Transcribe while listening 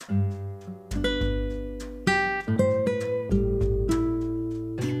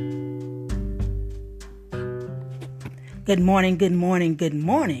Good morning, good morning, good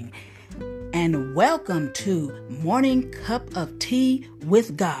morning, and welcome to Morning Cup of Tea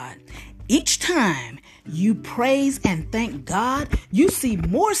with God. Each time you praise and thank God, you see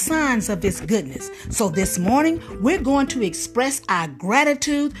more signs of His goodness. So this morning, we're going to express our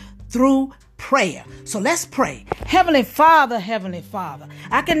gratitude through prayer. So let's pray. Heavenly Father,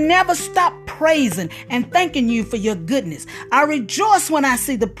 I can never stop praising and thanking you for your goodness. I rejoice when I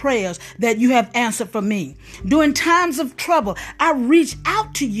see the prayers that you have answered for me. During times of trouble, I reach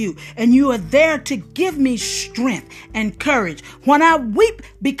out to you and you are there to give me strength and courage. When I weep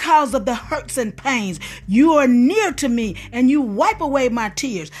because of the hurts and pains, you are near to me and you wipe away my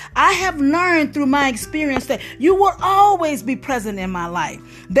tears. I have learned through my experience that you will always be present in my life.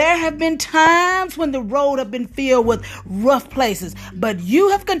 There have been times when the road have been filled with rough places, but you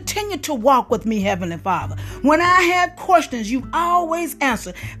have continued to walk with me, Heavenly Father. When I have questions, you always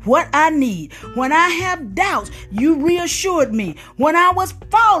answer what I need. When I have doubts, you reassured me. When I was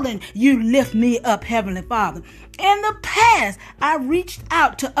falling, you lift me up, Heavenly Father. In the past, I reached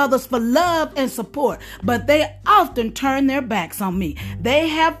out to others for love and support, but they often turned their backs on me. They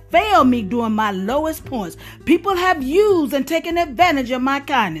have failed me during my lowest points. People have used and taken advantage of my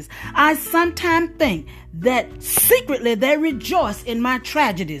kindness. I sometimes think that secretly they rejoice in my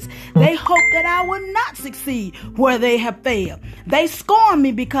tragedies. They hope that I will not succeed where they have failed. They scorn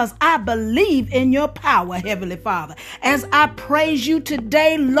me because I believe in your power, Heavenly Father. As I praise you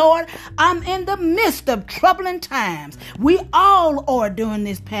today, Lord, I'm in the midst of troubling times. We all are during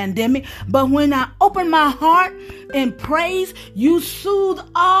this pandemic, but when I open my heart in praise, you soothe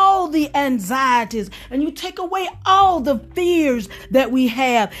all the anxieties and you take away all the fears that we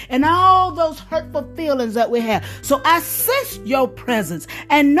have and all those hurtful feelings that we have. So I sense your presence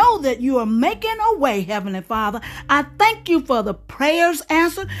and know that you are making a way, Heavenly Father. I thank you for the prayers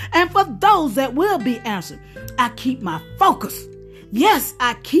answered and for those that will be answered. I keep my focus. Yes,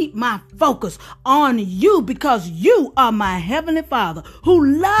 I keep my focus on you because you are my Heavenly Father who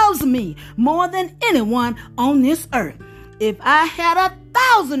loves me more than anyone on this earth. If I had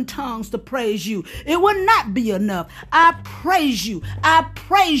 1,000 tongues to praise you, it would not be enough. I praise you. I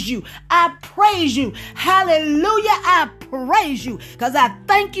praise you. I praise you. Hallelujah. I praise you because I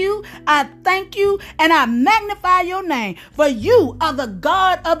thank you, and I magnify your name. For you are the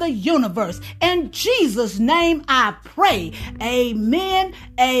God of the universe. In Jesus' name I pray. Amen,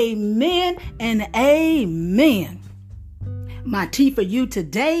 amen, and amen. My tea for you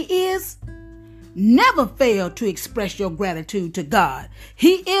today is: never fail to express your gratitude to God.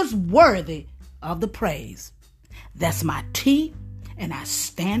 He is worthy of the praise. That's my tea, and I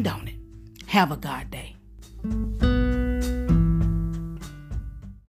stand on it. Have a God day.